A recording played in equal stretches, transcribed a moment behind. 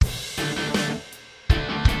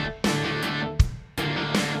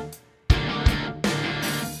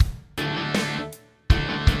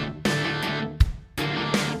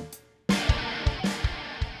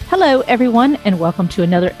Hello, everyone, and welcome to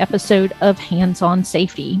another episode of Hands on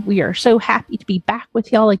Safety. We are so happy to be back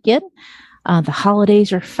with y'all again. The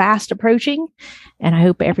holidays are fast approaching, and I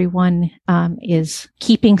hope everyone is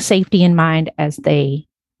keeping safety in mind as they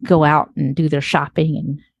go out and do their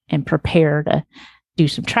shopping and prepare to do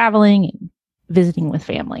some traveling and visiting with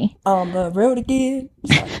family. On the road again.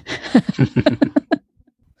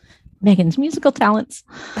 Megan's musical talents.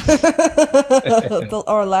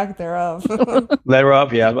 Or lack thereof. Let her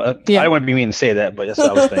up, yeah. I don't want to be mean to say that, but that's what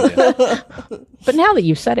I was thinking. But now that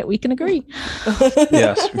you've said it, we can agree.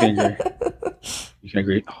 Yes, we can agree. You can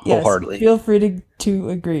agree wholeheartedly. Yes, feel free to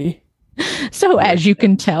agree. So as you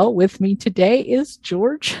can tell, with me today is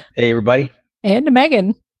George. Hey, everybody. And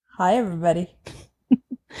Megan. Hi, everybody.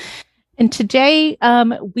 And today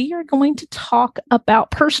we are going to talk about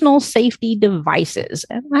personal safety devices.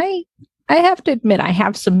 And I have to admit, I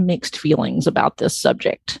have some mixed feelings about this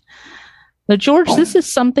subject. Now, George, this is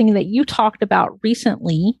something that you talked about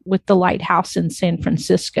recently with the lighthouse in San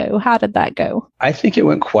Francisco. How did that go? I think it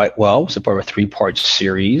went quite well. It was a part of a 3-part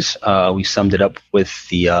series. We summed it up with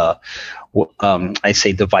the, I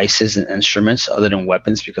say, devices and instruments other than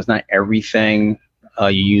weapons, because not everything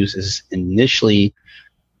you use is initially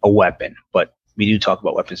a weapon, but we do talk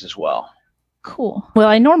about weapons as well. Cool. Well,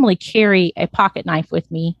 I normally carry a pocket knife with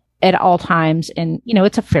me at all times, and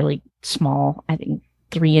it's a fairly small, I think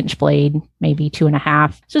 3-inch blade, maybe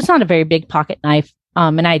 2.5. So it's not a very big pocket knife.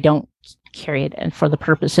 And I don't carry it for the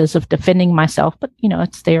purposes of defending myself, but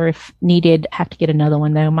it's there if needed. I have to get another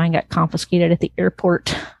one though. Mine got confiscated at the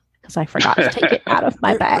airport because I forgot to take it out of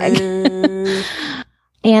my bag.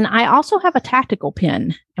 And I also have a tactical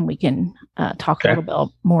pen, and we can talk a little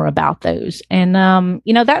bit more about those. And,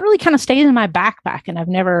 that really kind of stays in my backpack, and I've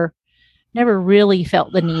never really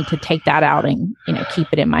felt the need to take that out and, keep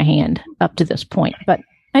it in my hand up to this point. But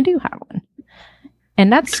I do have one.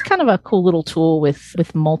 And that's kind of a cool little tool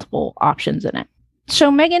with multiple options in it.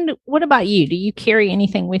 So, Megan, what about you? Do you carry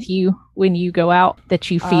anything with you when you go out that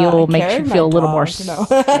you feel makes you feel a little more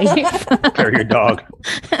safe? Carry your dog.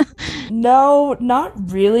 No, not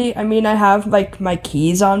really. I mean, I have my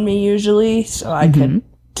keys on me usually, so I could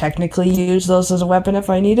technically use those as a weapon if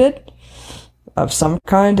I needed of some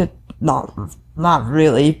kind. Not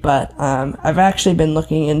really, but I've actually been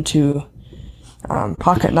looking into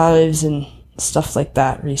pocket knives and stuff like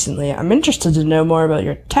that recently. I'm interested to know more about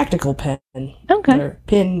your tactical pen. Okay. Or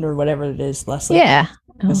pin or whatever it is, Leslie. Yeah.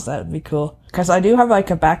 Because that would be cool. Because I do have a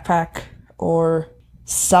backpack or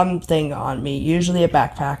something on me, usually a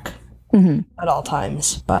backpack at all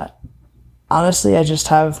times. But honestly, I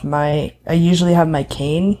usually have my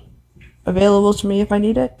cane available to me if I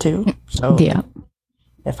need it too. So yeah.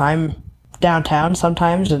 If I'm downtown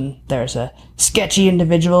sometimes and there's a sketchy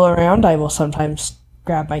individual around, I will sometimes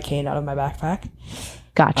grab my cane out of my backpack.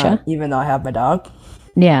 Gotcha. Even though I have my dog.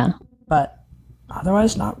 Yeah. But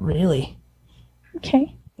otherwise, not really.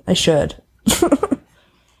 Okay. I should.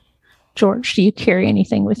 George, do you carry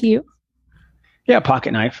anything with you? Yeah,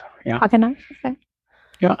 pocket knife. Yeah. Pocket knife? Okay.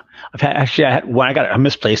 Yeah. I had one. I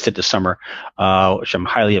misplaced it this summer, which I'm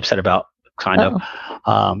highly upset about, kind of.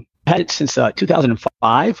 I had it since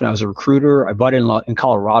 2005 when I was a recruiter. I bought it in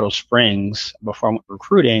Colorado Springs before I went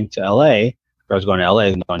recruiting to LA. I was going to LA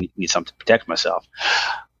and I need something to protect myself.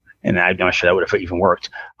 And I'm not sure that would have even worked.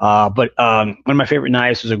 But one of my favorite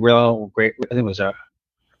knives was a great, I think it was a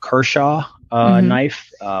Kershaw knife,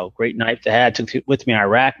 great knife to have. Took it with me in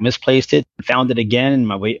Iraq, misplaced it, found it again in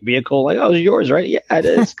my vehicle. Like, oh, it's yours, right? Yeah, it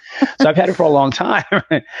is. So I've had it for a long time.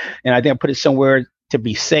 And I think I put it somewhere to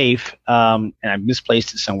be safe, and I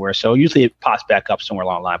misplaced it somewhere. So usually it pops back up somewhere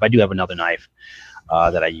along the line. But I do have another knife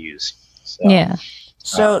that I use. So, yeah.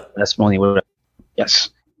 So that's only what. Yes.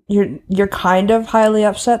 You're kind of highly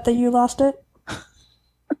upset that you lost it.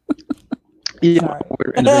 Yeah,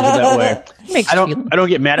 we're individual that way. I don't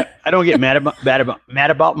get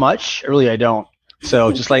mad about much. Really, I don't.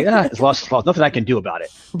 So just like it's lost. Nothing I can do about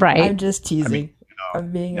it. Right. I'm just teasing.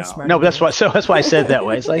 I'm being a smart. No, that's why. So that's why I said that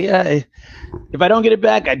way. It's like, yeah, if I don't get it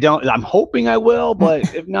back, I don't. I'm hoping I will,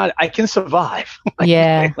 but if not, I can survive.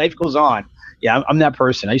 Yeah. Life goes on. Yeah, I'm that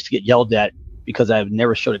person. I used to get yelled at because I've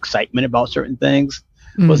never showed excitement about certain things.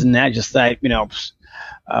 Wasn't that just like,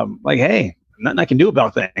 like, hey, nothing I can do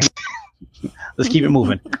about things. Let's keep it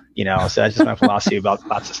moving. So that's just my philosophy about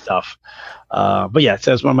lots of stuff. But yeah,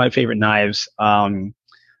 so it's one of my favorite knives. And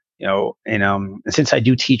since I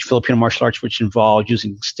do teach Filipino martial arts, which involve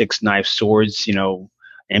using sticks, knives, swords,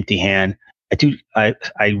 empty hand, I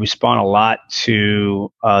respond a lot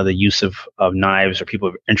to the use of knives, or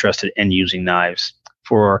people interested in using knives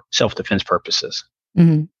for self-defense purposes.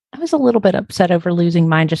 I was a little bit upset over losing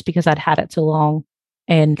mine just because I'd had it so long.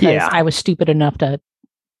 And because I was stupid enough to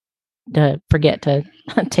forget to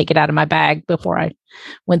take it out of my bag before I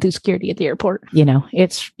went through security at the airport. You know,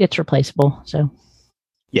 it's replaceable. So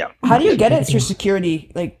yeah. How do you get it through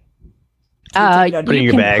security? Like, you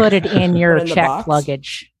can put it in your checked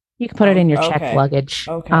luggage. You can put it in your checked luggage.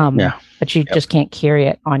 Okay. But you just can't carry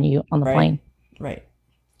it on you on the plane. Right.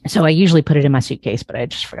 So I usually put it in my suitcase, but I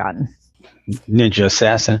had just forgotten. Ninja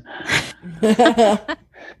assassin.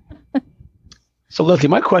 So, Leslie,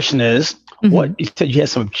 my question is, what you said you had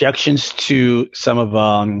some objections to some of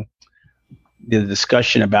the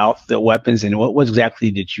discussion about the weapons, and what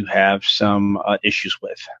exactly did you have some issues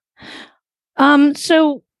with?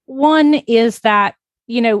 So one is that,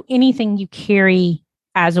 you know, anything you carry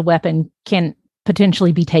as a weapon can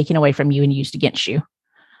potentially be taken away from you and used against you.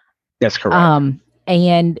 That's correct.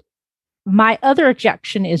 And my other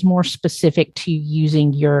objection is more specific to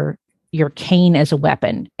using your cane as a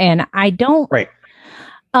weapon. And I don't,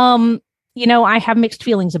 you know, I have mixed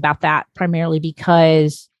feelings about that, primarily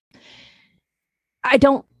because I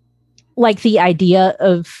don't like the idea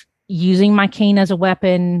of using my cane as a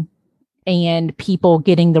weapon and people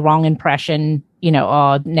getting the wrong impression. You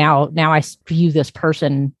know, now I view this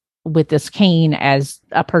person with this cane as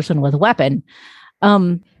a person with a weapon.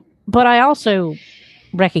 But I also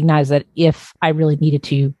recognize that if I really needed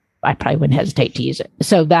to, I probably wouldn't hesitate to use it.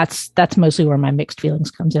 So that's mostly where my mixed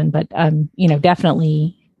feelings comes in. But you know,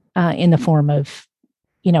 definitely in the form of,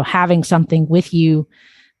 you know, having something with you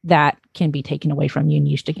that can be taken away from you and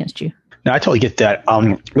used against you. No, I totally get that.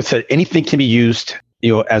 Anything can be used,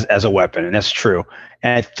 you know, as a weapon, and that's true.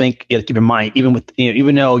 And I think you have to keep in mind, even with, you know,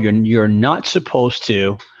 even though you're not supposed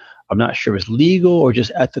to, I'm not sure if it's legal or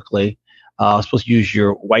just ethically, supposed to use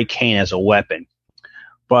your white cane as a weapon.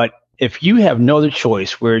 But if you have no other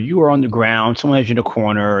choice, where you are on the ground, someone has you in a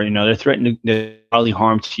corner, you know, they're threatening bodily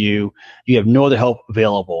harm to you, you have no other help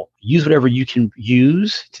available, use whatever you can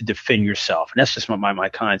use to defend yourself. And that's just my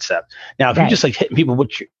concept. Now, if you're just like hitting people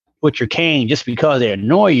with your cane just because they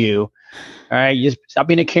annoy you, all right, you just stop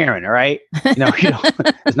being a Karen, all right? You know,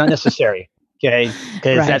 it's not necessary, okay?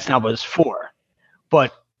 Because that's not what it's for.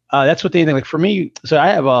 But that's what they think. Like for me, so I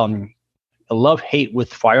have a love-hate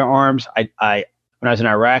with firearms. When I was in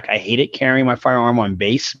Iraq, I hated carrying my firearm on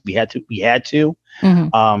base. We had to.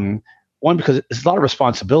 Mm-hmm. One, because it's a lot of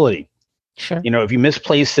responsibility. Sure. You know, if you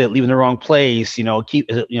misplace it, leave it in the wrong place, you know,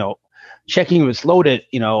 checking if it's loaded,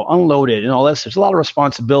 you know, unloaded and all that. There's a lot of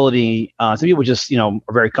responsibility. Some people just, you know,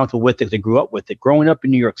 are very comfortable with it. They grew up with it. Growing up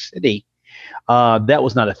in New York City, that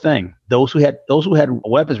was not a thing. Those who had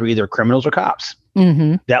weapons were either criminals or cops.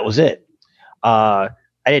 Mm-hmm. That was it. I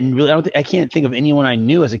can't think of anyone I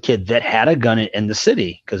knew as a kid that had a gun in the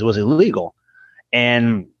city because it was illegal.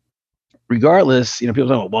 And regardless, you know, people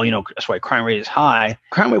say, well, you know, that's why crime rate is high.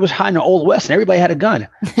 Crime rate was high in the Old West and everybody had a gun.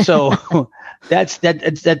 So that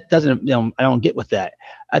doesn't, you know, I don't get with that.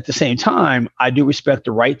 At the same time, I do respect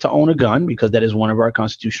the right to own a gun because that is one of our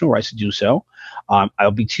constitutional rights to do so.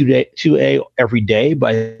 I'll be 2A every day,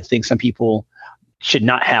 but I think some people should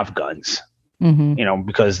not have guns. Mm-hmm. You know,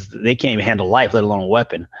 because they can't even handle life, let alone a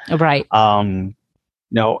weapon. Right. You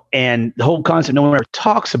know, and the whole concept no one ever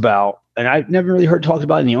talks about, and I've never really heard talked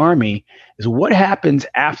about in the Army, is what happens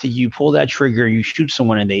after you pull that trigger, you shoot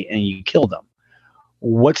someone and you kill them.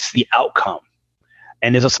 What's the outcome?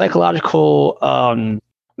 And there's a psychological,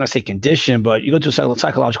 not say condition, but you go through a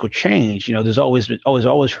psychological change. You know, there's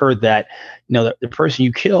always heard that, you know, the person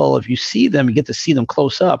you kill, if you see them, you get to see them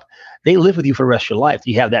close up, they live with you for the rest of your life.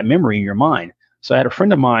 You have that memory in your mind. So I had a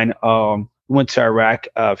friend of mine who went to Iraq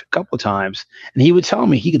a couple of times, and he would tell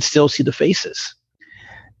me he could still see the faces.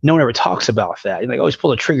 No one ever talks about that. You're like, always pull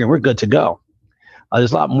the trigger and we're good to go.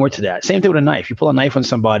 There's a lot more to that. Same thing with a knife. You pull a knife on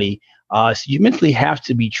somebody, so you mentally have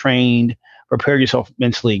to be trained, prepare yourself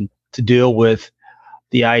mentally to deal with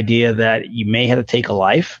the idea that you may have to take a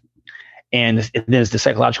life. And there's the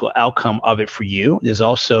psychological outcome of it for you. There's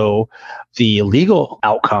also the legal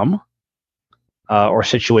outcome or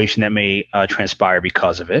situation that may transpire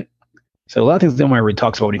because of it. So a lot of things no one really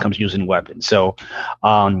talks about when it comes to using weapons. So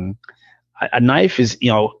a knife is,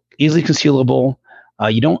 you know, easily concealable.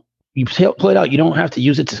 You pull it out, you don't have to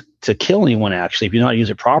use it to kill anyone, actually, if you know how to use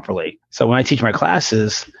it properly. So when I teach my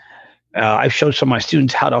classes, I've showed some of my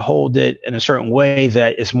students how to hold it in a certain way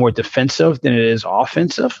that is more defensive than it is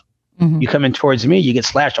offensive. Mm-hmm. You come in towards me, you get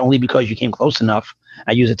slashed only because you came close enough.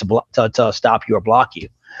 I use it to stop you or block you.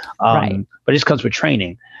 Right. But it just comes with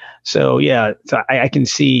training. So, yeah, so I can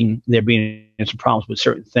see there being some problems with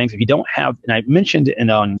certain things. If you don't have, and I mentioned in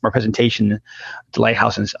my presentation at the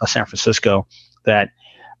Lighthouse in San Francisco, that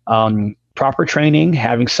proper training,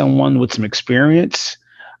 having someone with some experience,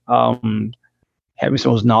 having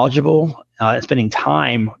someone who's knowledgeable, and spending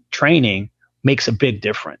time training makes a big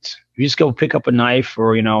difference. If you just go pick up a knife,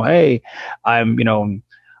 or hey, I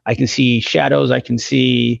can see shadows, I can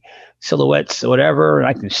see silhouettes, or whatever, and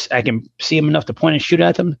I can see them enough to point and shoot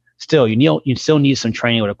at them. Still, you still need some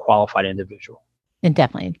training with a qualified individual. And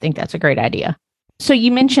definitely think that's a great idea. So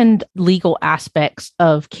you mentioned legal aspects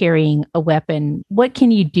of carrying a weapon. What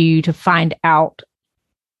can you do to find out,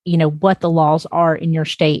 what the laws are in your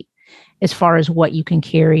state as far as what you can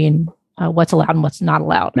carry and what's allowed and what's not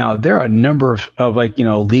allowed? Now, there are a number of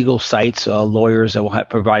legal sites, lawyers that will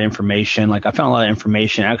provide information. Like, I found a lot of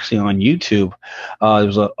information actually on YouTube.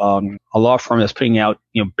 There's a law firm that's putting out,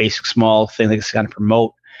 basic small things like to kind of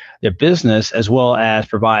promote their business, as well as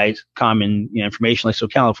provide common information. Like, so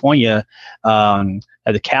California had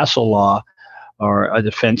the castle law, or a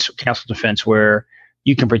castle defense, where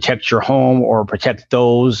you can protect your home or protect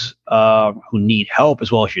those who need help,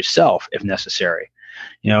 as well as yourself if necessary.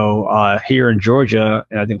 Here in Georgia,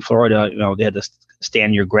 and I think Florida, they had to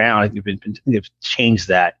stand your ground. I think they've changed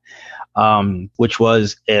that, which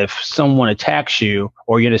was, if someone attacks you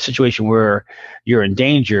or you're in a situation where you're in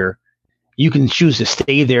danger, you can choose to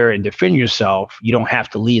stay there and defend yourself. You don't have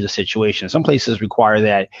to leave the situation. Some places require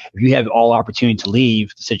that if you have all opportunity to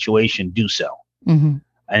leave the situation, do so. Mm-hmm.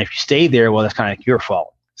 And if you stay there, well, that's kind of your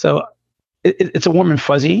fault. So it's a warm and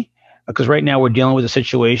fuzzy, because right now we're dealing with a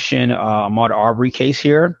situation, Ahmaud Arbery case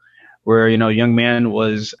here, where, a young man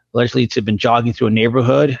was allegedly to have been jogging through a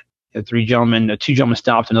neighborhood. Two gentlemen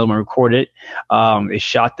stopped, another one recorded. They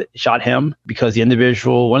shot him because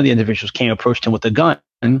one of the individuals approached him with a gun,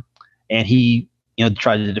 and he,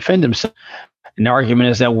 tried to defend himself. And the argument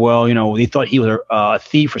is that, well, they thought he was a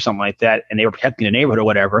thief or something like that, and they were protecting the neighborhood or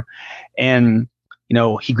whatever. And,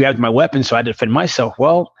 he grabbed my weapon, so I had to defend myself.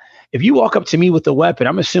 Well, if you walk up to me with a weapon,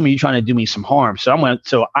 I'm assuming you're trying to do me some harm. So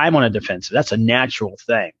I'm on a defensive. That's a natural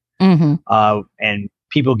thing. Mm-hmm. And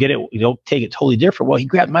people get it. Don't take it totally different. Well, he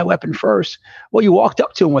grabbed my weapon first. Well, you walked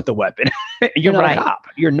up to him with the weapon. You're not a cop.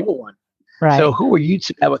 You're no one. Right. So who are you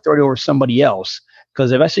to have authority over somebody else?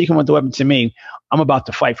 Because if I say you come with the weapon to me, I'm about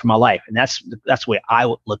to fight for my life. And that's the way I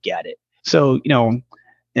would look at it. So,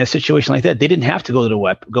 in a situation like that, they didn't have to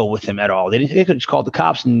go with him at all. They could have just called the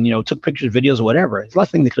cops and, took pictures, videos, or whatever. There's a lot of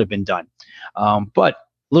things that could have been done. But a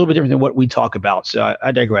little bit different than what we talk about. So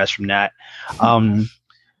I digress from that. There's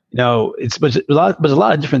a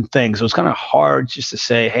lot of different things. So it's kind of hard just to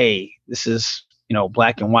say, hey, this is,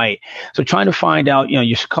 black and white. So trying to find out,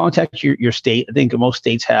 you should contact your state. I think most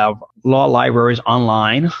states have law libraries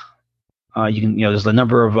online. You can, there's a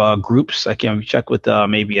number of groups. I can check with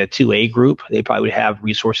maybe a 2A group. They probably would have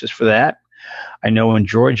resources for that. I know in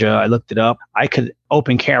Georgia, I looked it up. I could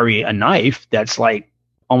open carry a knife that's like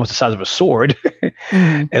almost the size of a sword,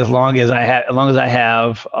 mm-hmm. as long as I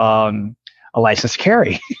have a license to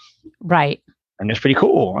carry. Right. And it's pretty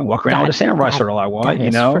cool. I walk around with a samurai sword all I want.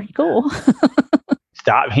 Pretty cool.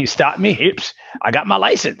 Stop me. Oops, I got my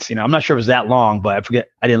license. I'm not sure it was that long, but I forget.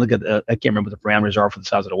 I didn't look at I can't remember what the parameters are for the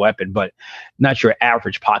size of the weapon, but not your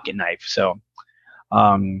average pocket knife. So,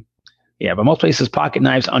 but most places, pocket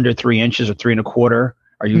knives under 3 inches or 3 1/4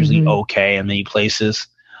 are usually mm-hmm. okay in many places.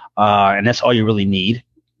 And that's all you really need.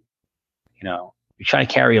 You're trying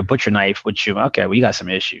to carry a butcher knife, you got some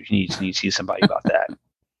issues. You need to see somebody about that.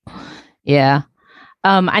 Yeah.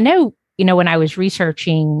 I know, when I was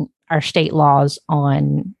researching our state laws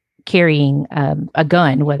on carrying a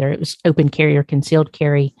gun, whether it was open carry or concealed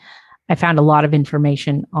carry, I found a lot of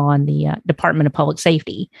information on the Department of Public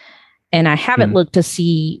Safety. And I haven't looked to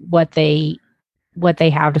see what they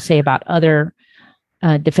have to say about other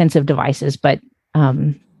defensive devices, but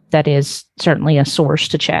that is certainly a source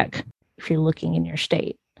to check if you're looking in your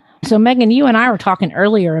state. So Megan, you and I were talking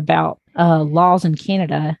earlier about laws in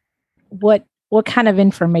Canada. What kind of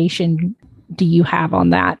information do you have on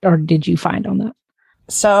that, or did you find on that?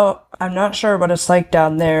 So I'm not sure what it's like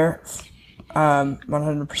down there,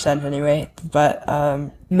 100% anyway,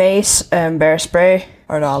 but mace and bear spray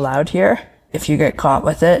are not allowed here. If you get caught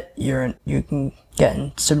with it, you can get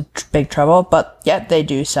in some big trouble, but yet they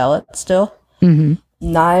do sell it still. Mm-hmm.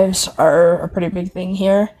 Knives are a pretty big thing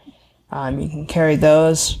here. You can carry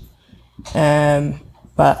those,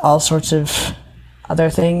 but all sorts of other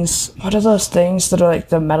things. What are those things that are like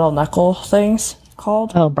the metal knuckle things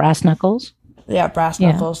called? Oh, brass knuckles? Yeah, brass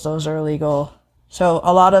knuckles. Those are illegal. So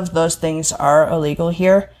a lot of those things are illegal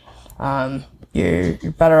here.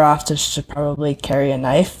 You're better off to probably carry a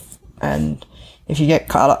knife. And if you get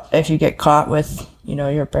caught with,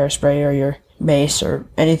 your bear spray or your mace or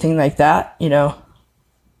anything like that, you're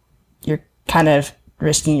kind of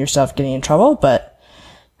risking yourself getting in trouble, but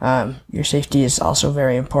your safety is also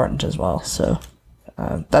very important as well. So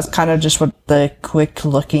That's kind of just what the quick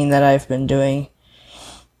looking that I've been doing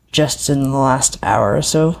just in the last hour or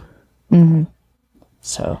so. Mm-hmm.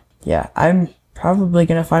 So, yeah, I'm probably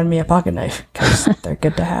going to find me a pocket knife because they're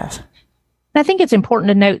good to have. I think it's important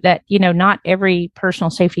to note that, not every personal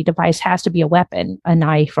safety device has to be a weapon, a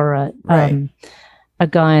knife or a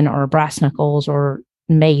gun or brass knuckles or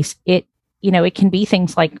mace. It can be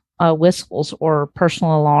things like whistles or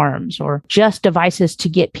personal alarms or just devices to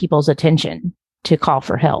get people's attention to call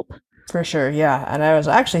for help. For sure, yeah. And I was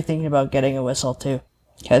actually thinking about getting a whistle too,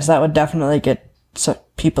 because that would definitely get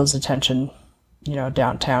people's attention,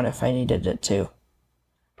 downtown if I needed it too.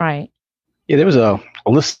 Right. Yeah, there was a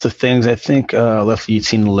list of things. I think, Leslie, you'd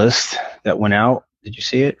seen the list that went out. Did you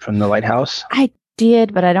see it from the Lighthouse? I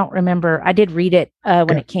did, but I don't remember. I did read it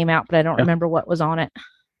when it came out, but I don't remember what was on it.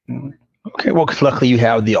 Okay, well, luckily you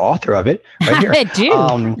have the author of it right here. I do.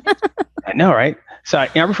 I know, right? So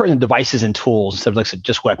I refer to devices and tools instead of like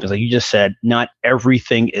just weapons. Like you just said, not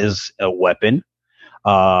everything is a weapon.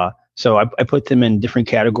 So I put them in different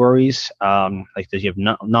categories. Like you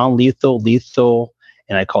have non-lethal, lethal,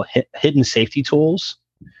 and I call hidden safety tools.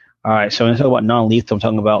 All right. So when I talk about non-lethal, I'm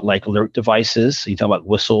talking about like alert devices. So you talk about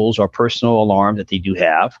whistles or personal alarms that they do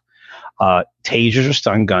have, tasers or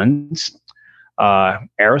stun guns,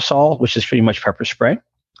 aerosol, which is pretty much pepper spray.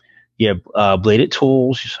 You have bladed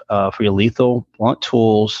tools for your lethal, blunt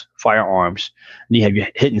tools, firearms. And you have your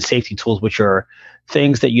hidden safety tools, which are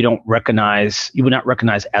things that you would not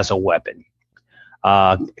recognize as a weapon.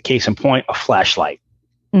 Case in point, a flashlight.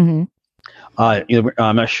 Mm-hmm.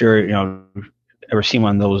 I'm not sure, ever seen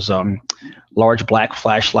one of those large black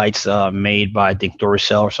flashlights made by, I think,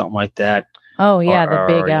 Duracell or something like that. Oh, yeah, the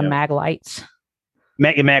big mag lights.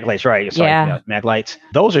 Mag lights, right? Sorry, yeah, mag lights.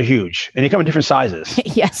 Those are huge, and they come in different sizes.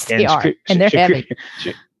 Yes, they are, and they're heavy.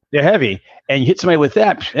 They're heavy, and you hit somebody with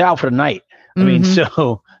that, they're out for the night. I mean,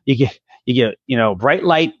 so you get bright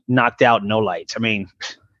light, knocked out, no lights. I mean,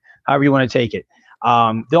 however you want to take it. They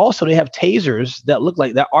have tasers that look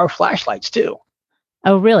like that are flashlights too.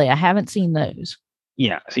 Oh, really? I haven't seen those.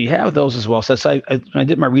 Yeah, so you have those as well. So when I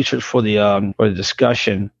did my research for the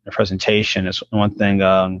discussion, the presentation, it's one thing.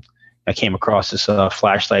 I came across this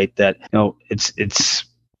flashlight that it's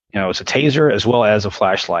a taser as well as a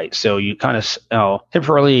flashlight. So you kind of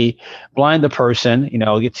temporarily blind the person.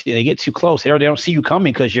 They get too close. They don't see you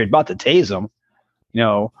coming because you're about to tase them.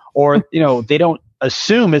 Or they don't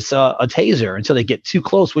assume it's a taser until they get too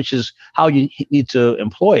close, which is how you need to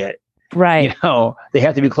employ it. Right. They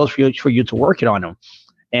have to be close for you to work it on them.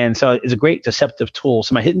 And so it's a great deceptive tool.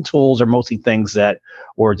 So my hidden tools are mostly things that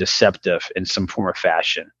were deceptive in some form or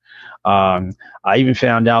fashion. I even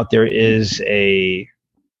found out there is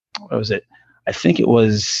what was it? I think it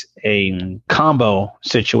was a combo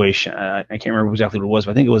situation. I can't remember exactly what it was,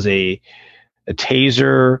 but I think it was a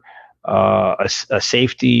taser, a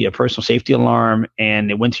personal safety alarm, and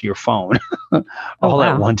it went to your phone all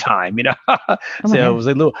at one time. So it was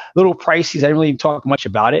a little pricey. I didn't really talk much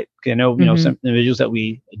about it. I know, some individuals that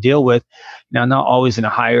we deal with, not always in a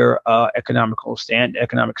higher economic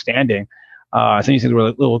standing. Some of these things were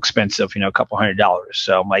a little expensive, a couple $100.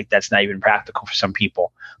 So I'm like, that's not even practical for some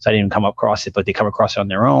people. So I didn't even come across it, but they come across it on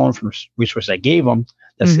their own from resources I gave them.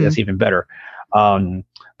 That's even better. But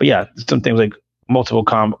yeah, some things like multiple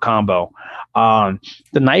combo. The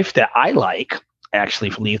knife that I like actually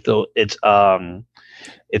for lethal, it's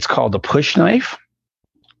called the push knife.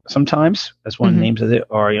 Sometimes that's one of the names of it,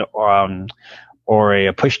 or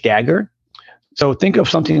a push dagger. So think of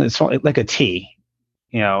something that's like a T.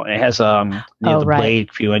 And it has the blade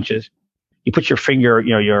a few inches. You put your finger,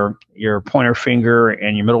 your pointer finger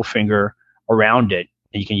and your middle finger around it,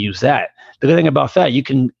 and you can use that. The good thing about that, you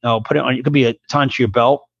can put it on. It could be attached to your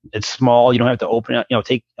belt. It's small. You don't have to open it,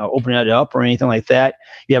 open it up or anything like that.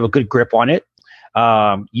 You have a good grip on it.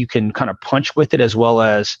 You can kind of punch with it as well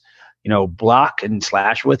as block and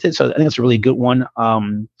slash with it. So I think it's a really good one.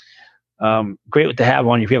 Great to have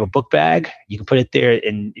on. If you have a book bag, you can put it there,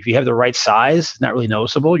 and if you have the right size, it's not really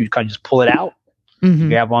noticeable. You kind of just pull it out,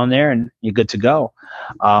 you have on there, and you're good to go.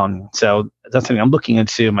 So that's something I'm looking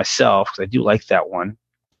into myself because I do like that one.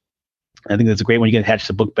 I think that's a great one. You can attach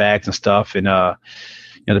to book bags and stuff, and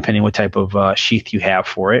depending what type of sheath you have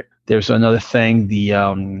for it. There's another thing.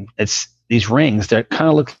 It's these rings that kind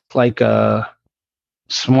of look like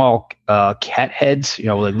small cat heads,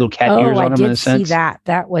 like little cat ears on them in a sense. I did see that.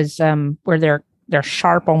 That was where they're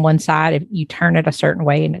sharp on one side. If you turn it a certain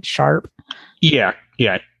way and it's sharp. Yeah.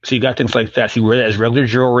 So you got things like that. So you wear that as regular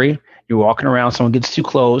jewelry. You're walking around. Someone gets too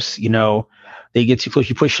close. They get too close.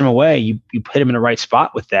 You push them away. You hit them in the right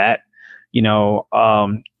spot with that. Not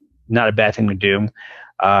a bad thing to do.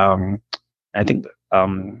 I think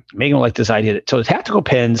Megan like this idea that, so the tactical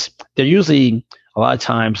pens, they're usually a lot of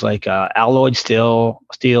times like alloyed steel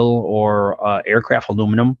or aircraft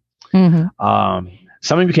aluminum. Mm-hmm.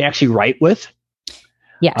 Some of you can actually write with.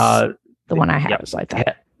 Yes, the one I have is like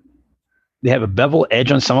that. They have a bevel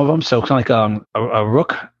edge on some of them, so it's kind of like a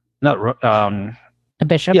rook, not rook. A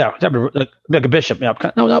bishop. Yeah, like a bishop. Yeah,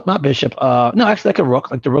 no, not bishop. No, actually like a rook,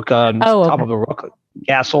 like the rook top of a rook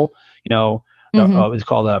castle. It's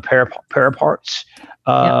called paraparts.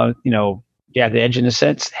 The edge in a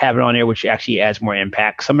sense, have it on there, which actually adds more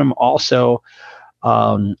impact. Some of them also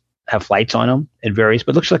have lights on them. It varies,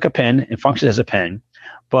 but it looks like a pen. It functions as a pen,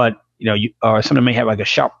 but some of them may have like a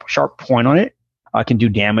sharp point on it. Can do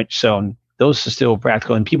damage. So those are still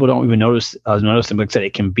practical, and people don't even notice them. Like I said,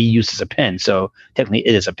 it can be used as a pen. So technically,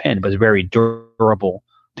 it is a pen, but it's a very durable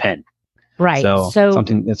pen. Right. So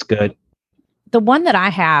something that's good. The one that I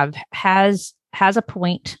have has a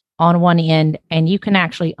point on one end, and you can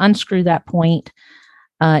actually unscrew that point.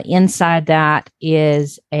 Inside that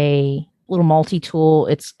is a little multi-tool.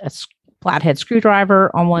 It's a flathead screwdriver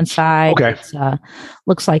on one side. Okay. It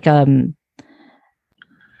looks like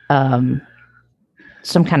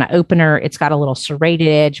some kind of opener. It's got a little serrated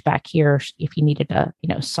edge back here if you needed to,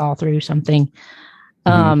 saw through something.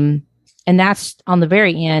 And that's on the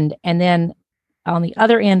very end. And then on the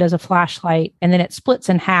other end is a flashlight, and then it splits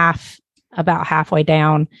in half about halfway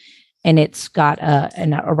down, and it's got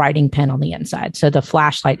a writing pen on the inside. So the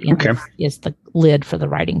flashlight is the lid for the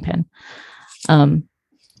writing pen.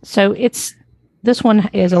 So this one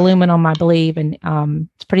is aluminum, I believe, and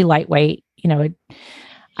it's pretty lightweight.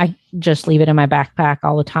 I just leave it in my backpack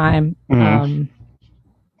all the time. And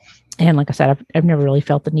like I said, I've never really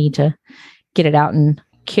felt the need to get it out and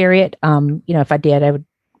carry it. If I did, I would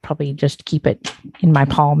probably just keep it in my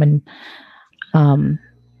palm and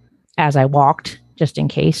as I walked, just in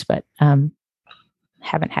case. But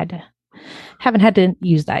haven't had to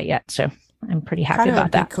use that yet, so I'm pretty happy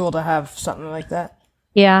about that. Cool to have something like that.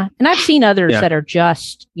 Yeah, and I've seen others that are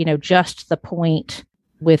just the point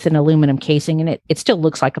with an aluminum casing, and it still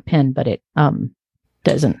looks like a pen, but it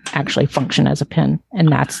doesn't actually function as a pen,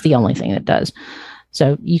 and that's the only thing that does.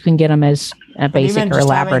 So you can get them as basic or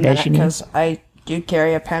elaborate as you need. Because I do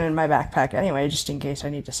carry a pen in my backpack anyway, just in case I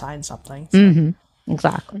need to sign something. So.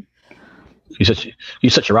 Exactly.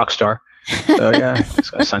 You're such a rock star. So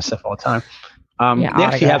I sign stuff all the time. They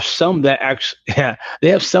actually have some that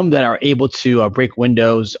are able to break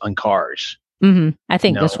windows on cars. I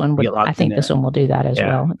think this one would. I think this one will do that as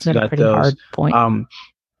well. It's a pretty hard point.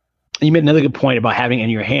 You made another good point about having it in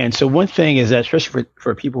your hand. So one thing is that, especially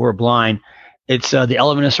for people who are blind, it's the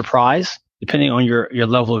element of surprise. Depending on your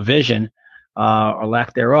level of vision or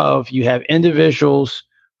lack thereof, you have individuals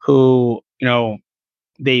who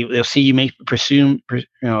they'll see you assume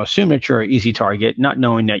that you're an easy target, not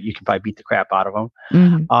knowing that you can probably beat the crap out of them.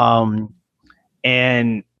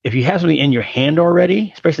 And if you have something in your hand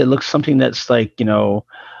already, especially it looks something that's like,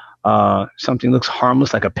 something looks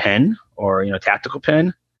harmless, like a pen or, tactical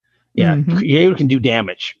pen. Yeah. You can do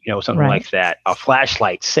damage, something like that. A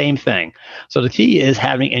flashlight, same thing. So the key is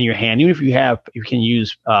having it in your hand, even if you can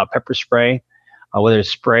use pepper spray, whether it's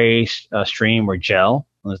spray, stream, or gel.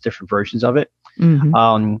 There's different versions of it.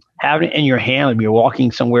 Having it in your hand, if you're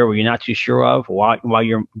walking somewhere where you're not too sure of while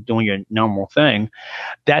you're doing your normal thing,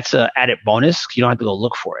 that's an added bonus. You don't have to go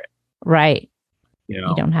look for it. Right. You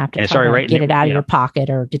don't have to get it out of your pocket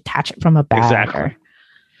or detach it from a bag. Exactly.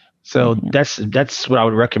 So that's what I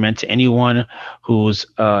would recommend to anyone who's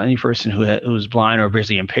any person who's blind or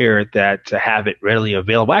visually impaired, that to have it readily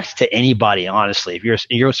available. Actually, to anybody, honestly, if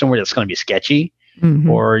you're somewhere that's going to be sketchy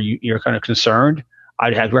or you're kind of concerned,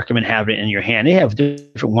 I'd recommend having it in your hand. They have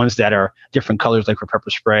different ones that are different colors, like for pepper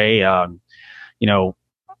spray. Having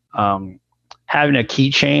a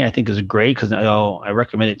keychain, I think, is great because I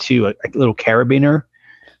recommend it too. A little carabiner,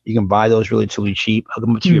 you can buy those relatively cheap. Hook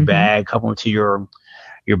them to your bag, hook them to your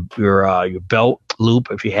belt loop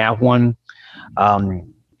if you have one,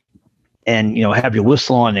 and have your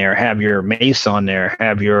whistle on there, have your mace on there,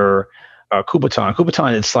 have your Kubotan.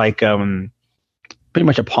 Kubotan, it's like pretty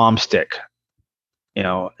much a palm stick.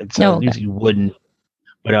 It's usually wooden,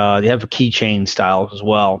 but they have a keychain style as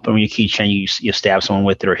well. But when you keychain, you stab someone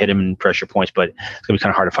with it or hit them in pressure points. But it's gonna be kind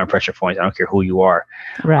of hard to find pressure points. I don't care who you are.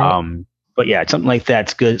 Right. But yeah, something like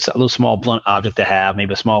that's good. It's a little small blunt object to have,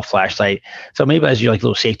 maybe a small flashlight. So maybe as your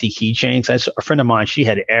little safety keychains. A friend of mine, she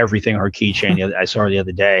had everything on her keychain. I saw her the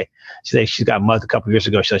other day. She's got mugged a couple years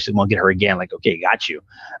ago. She said, "Want to get her again?" Like, okay, got you.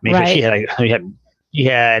 I mean, she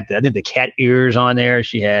had I think the cat ears on there.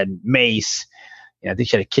 She had mace. I think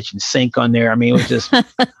she had a kitchen sink on there. I mean, it was just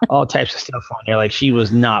all types of stuff on there. Like, she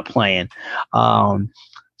was not playing.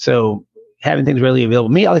 So having things readily available.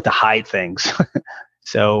 Me, I like to hide things.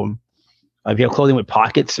 So if you have clothing with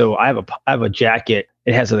pockets, so I have a jacket.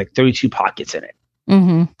 It has like 32 pockets in it.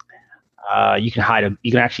 Mm-hmm. You can hide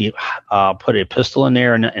you can actually put a pistol in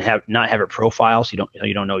there and not have it profile, so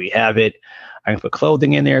you don't know you have it. I can put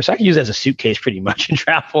clothing in there, so I can use it as a suitcase pretty much in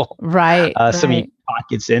travel. Right. So many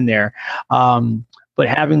pockets in there. But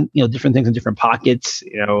having different things in different pockets,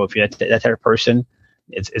 if you're that type of person,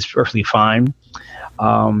 it's perfectly fine.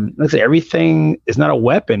 Like I said, everything is not a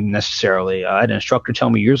weapon necessarily. I had an instructor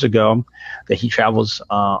tell me years ago that he travels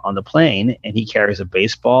on the plane and he carries a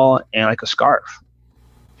baseball and like a scarf.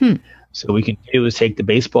 So what we can do is take the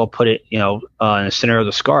baseball, put it, in the center of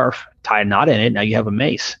the scarf, tie a knot in it. Now you have a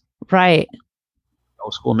mace. Right.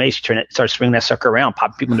 Old school mace. You start swinging that sucker around,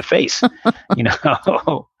 popping people in the face.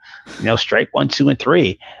 Strike 1, 2, and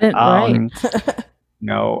 3. Right.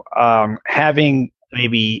 Having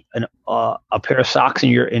maybe a pair of socks in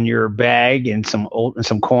your bag and some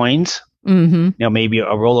coins. Mm-hmm. Maybe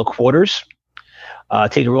a roll of quarters.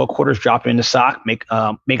 Take a roll of quarters, drop it in the sock, make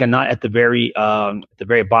a knot at the very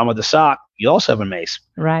bottom of the sock. You also have a mace.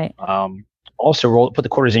 Right. Also put the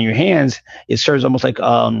quarters in your hands. It serves almost like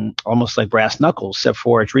brass knuckles, except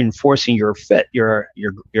for it's reinforcing your fist.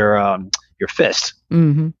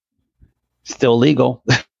 Mm-hmm. Still legal.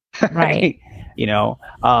 Right.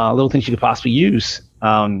 Little things you could possibly use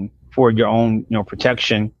for your own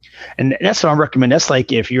protection. And that's what I recommend. That's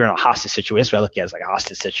like if you're in a hostage situation. That's what I look at as like a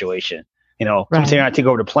hostage situation. Right. Something I take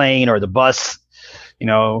over the plane or the bus,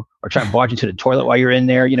 or try and barge into the toilet while you're in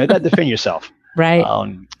there. You got to defend yourself. Right.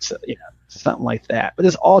 Something like that. But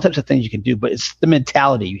there's all types of things you can do. But it's the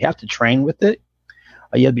mentality. You have to train with it.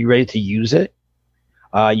 You have to be ready to use it.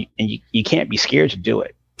 You can't be scared to do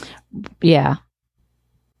it. Yeah.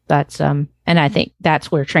 That's and I think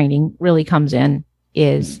that's where training really comes in,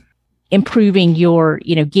 is improving your,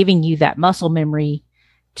 giving you that muscle memory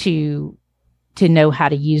to know how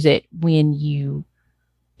to use it when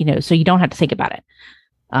so you don't have to think about it.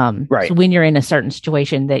 Right. So when you're in a certain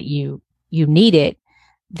situation that you need it,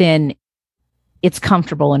 then it's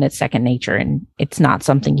comfortable and it's second nature, and it's not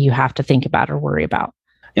something you have to think about or worry about.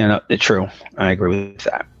 It's true. I agree with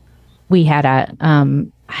that. We had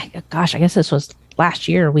I guess this was last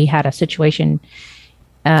year. We had a situation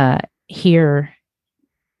here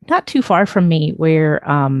not too far from me where,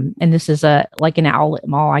 and this is like an outlet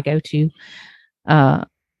mall I go to,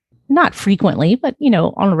 not frequently, but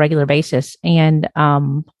on a regular basis. And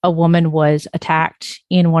a woman was attacked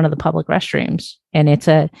in one of the public restrooms, and it's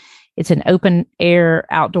an open air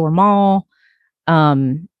outdoor mall.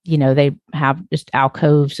 They have just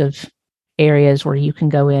alcoves of areas where you can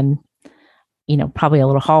go in, probably a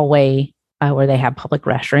little hallway where they have public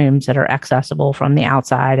restrooms that are accessible from the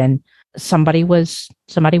outside. And somebody was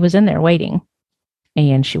in there waiting,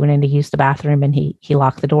 and she went in to use the bathroom, and he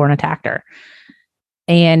locked the door and attacked her.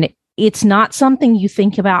 And it's not something you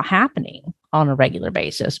think about happening on a regular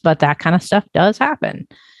basis, but that kind of stuff does happen.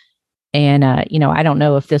 And, I don't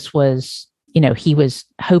know if this was, he was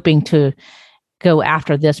hoping to go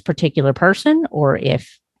after this particular person, or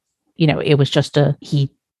if, it was just he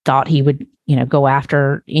thought he would, go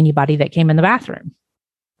after anybody that came in the bathroom.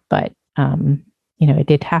 But, it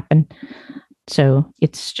did happen. So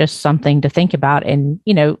it's just something to think about. And,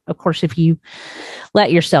 of course, if you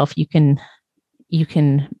let yourself, you can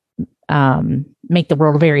make the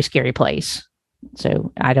world a very scary place.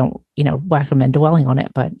 So I don't, recommend dwelling on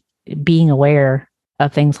it, but being aware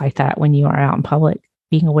of things like that when you are out in public,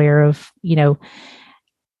 being aware of,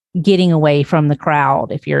 getting away from the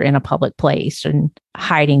crowd if you're in a public place, and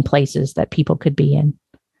hiding places that people could be in.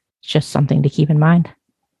 It's just something to keep in mind.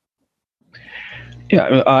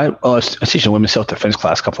 Yeah, I was teaching a women's self-defense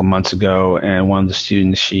class a couple of months ago, and one of the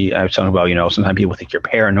students, I was talking about, sometimes people think you're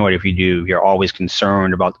paranoid if you're always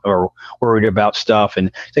concerned about or worried about stuff, and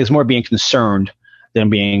I think it's more being concerned than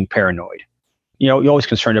being paranoid. You're always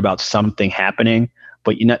concerned about something happening,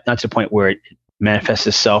 but you're not to the point where it manifests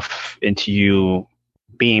itself into you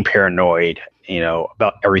being paranoid,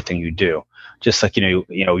 about everything you do. Just like, you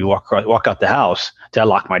walk out the house, did I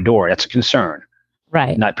lock my door? That's a concern.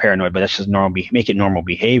 Right. Not paranoid, but that's just normal. Make it normal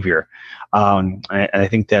behavior. And I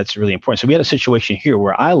think that's really important. So we had a situation here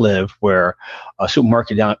where I live, where a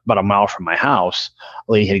supermarket down about a mile from my house,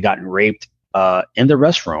 a lady had gotten raped in the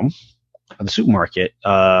restroom of the supermarket.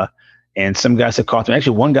 And some guys had caught them.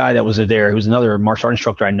 Actually, one guy that was there, who's another martial art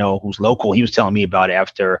instructor I know, who's local, he was telling me about it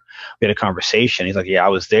after we had a conversation. He's like, yeah, I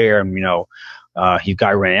was there. And, He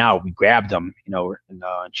guy ran out. We grabbed him,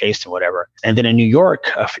 and chased him, whatever. And then in New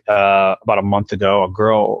York, about a month ago, a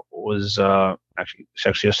girl was actually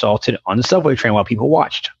sexually assaulted on the subway train while people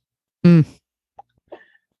watched. Mm.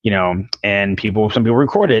 And some people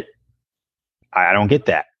recorded it. I don't get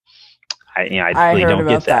that. I really heard don't about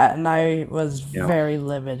get that. and I was very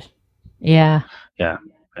livid. Yeah. Yeah.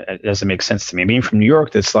 It doesn't make sense to me. Being from New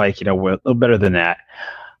York, that's like, we're a little better than that.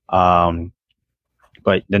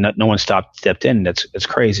 But then no one stepped in. It's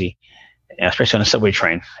crazy, especially on a subway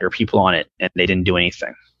train. There are people on it, and they didn't do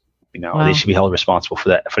anything. Wow. They should be held responsible for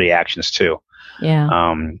that, for the actions too.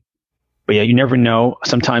 Yeah. But yeah, you never know.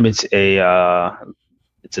 Sometimes you're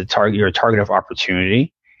a target of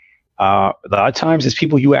opportunity. A lot of times it's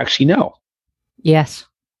people you actually know. Yes.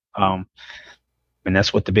 And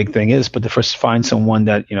that's what the big thing is. But to first find someone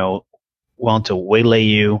that, willing to waylay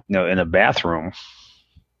you, in a bathroom,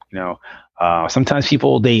 sometimes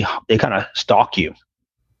people, they kind of stalk you,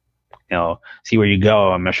 see where you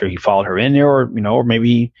go. I'm not sure he followed her in there or maybe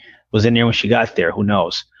he was in there when she got there. Who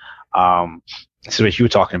knows? This is what you were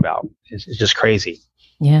talking about. It's just crazy.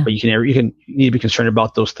 Yeah. But you need to be concerned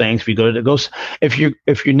about those things. If you go to the ghost, if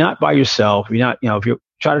you're not by yourself, if you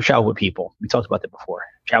try to travel with people, we talked about that before,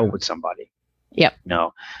 travel with somebody. Yep.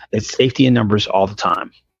 It's safety in numbers all the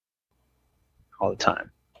time.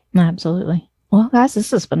 Absolutely. Well, guys,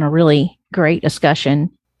 this has been a really great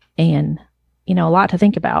discussion and, a lot to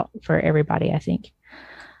think about for everybody, I think.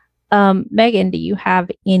 Megan, do you have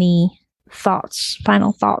any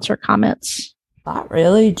final thoughts or comments? Not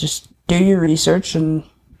really. Just do your research and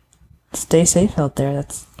stay safe out there.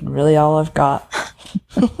 That's really all I've got.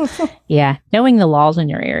 Yeah. Knowing the laws in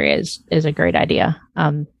your area is a great idea.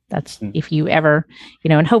 That's if you ever,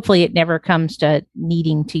 and hopefully it never comes to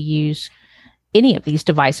needing to use any of these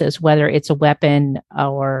devices, whether it's a weapon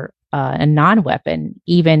or a non-weapon.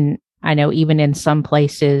 I know even in some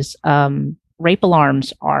places, rape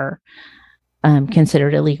alarms are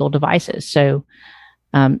considered illegal devices. So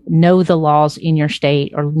know the laws in your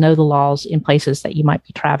state or know the laws in places that you might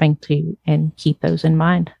be traveling to and keep those in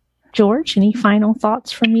mind. George, any final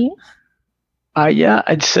thoughts from you? Yeah,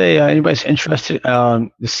 I'd say anybody's interested. The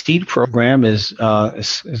SEED program is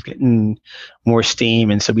getting more steam,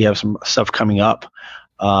 and so we have some stuff coming up.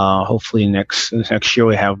 Hopefully next year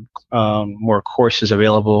we have more courses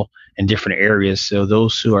available in different areas. So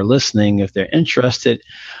those who are listening, if they're interested,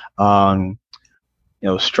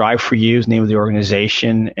 Strive for You is the name of the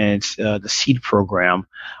organization, and it's the SEED program,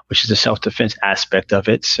 which is the self-defense aspect of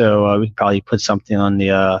it. So we can probably put something on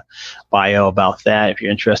the bio about that if you're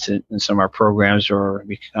interested in some of our programs or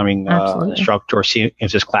becoming an instructor or see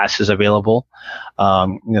if this class is available.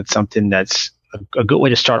 That's something that's a good way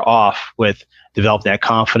to start off with, develop that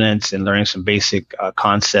confidence and learning some basic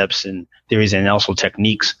concepts and theories and also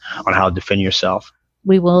techniques on how to defend yourself.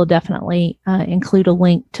 We will definitely include a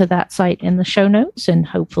link to that site in the show notes, and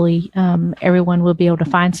hopefully everyone will be able to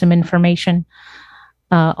find some information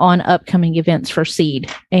on upcoming events for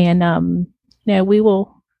SEED. And we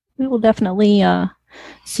will definitely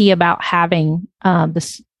see about having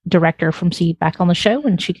this director from SEED back on the show,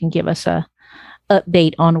 and she can give us a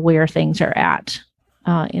update on where things are at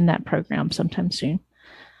in that program sometime soon.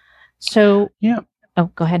 So yeah. Oh,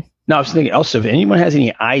 go ahead. No, I was thinking also, if anyone has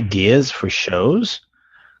any ideas for shows,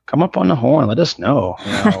 come up on the horn. Let us know.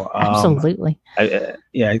 Absolutely.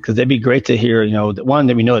 Because it'd be great to hear. One,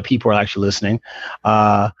 that we know that people are actually listening,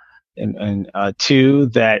 and two,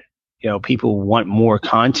 that people want more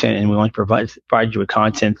content, and we want to provide you with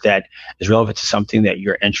content that is relevant to something that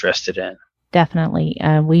you're interested in. Definitely.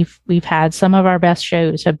 We've had some of our best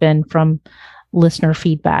shows have been from listener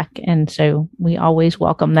feedback, and so we always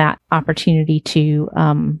welcome that opportunity to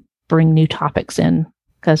bring new topics in,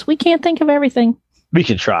 because we can't think of everything. We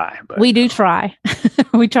can try, but we do try.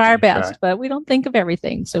 We try our best, but we don't think of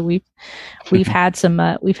everything. So we've had some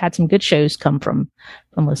good shows come from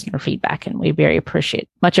listener feedback, and we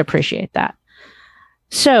much appreciate that.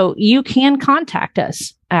 So you can contact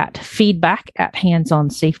us at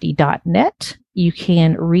feedback@handsonsafety.net. You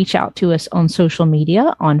can reach out to us on social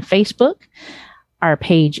media on Facebook. Our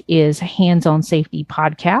page is Hands on Safety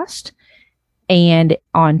Podcast. And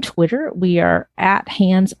on Twitter, we are at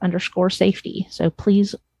hands_safety. So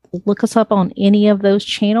please look us up on any of those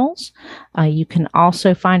channels. You can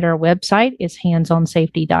also find our website is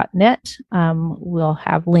handsonsafety.net. We'll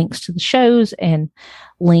have links to the shows and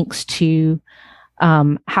links to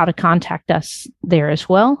how to contact us there as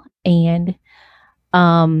well. And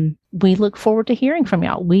we look forward to hearing from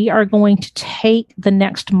y'all. We are going to take the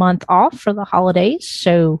next month off for the holidays.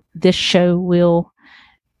 So this show will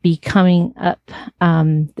be coming up.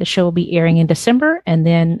 The show will be airing in December, and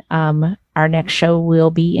then our next show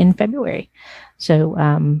will be in February. So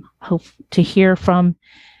hope to hear from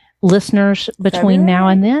listeners between now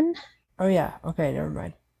and then. Oh, yeah. Okay, never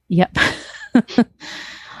mind. Yep.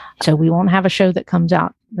 So we won't have a show that comes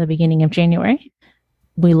out the beginning of January.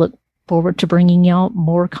 We look forward to bringing y'all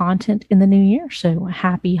more content in the new year. So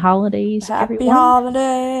happy holidays, Happy everyone.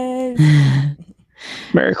 holidays.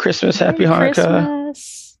 Merry Christmas, Happy Hanukkah,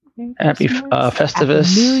 Happy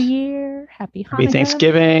Festivus, Happy New Year, Happy Hanukkah, Happy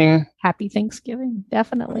Thanksgiving. Happy Thanksgiving,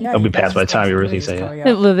 definitely. Yeah, It'll be you past by the guys' time you really Thanksgiving say is it.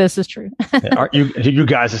 coming up. Well, this is true. Yeah, you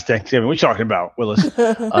guys is Thanksgiving. What you talking about, Willis?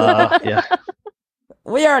 Yeah.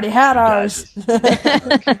 We already had You ours.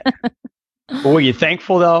 But were you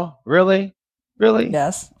thankful though? Really?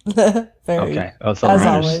 Yes. Very. Okay. Oh, so As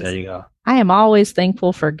always. there you go. I am always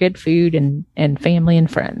thankful for good food and family and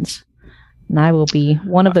friends. And I will be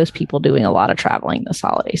one of those people doing a lot of traveling this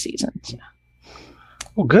holiday season. So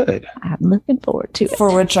Well, good. I'm looking forward to it.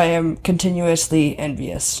 For which I am continuously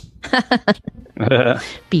envious.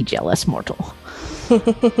 Be jealous, mortal.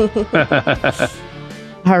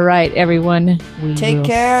 All right, everyone. We Take will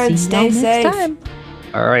care and see stay y'all next safe. time.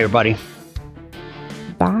 All right, everybody.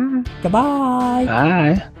 Bye. Goodbye.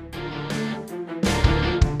 Bye.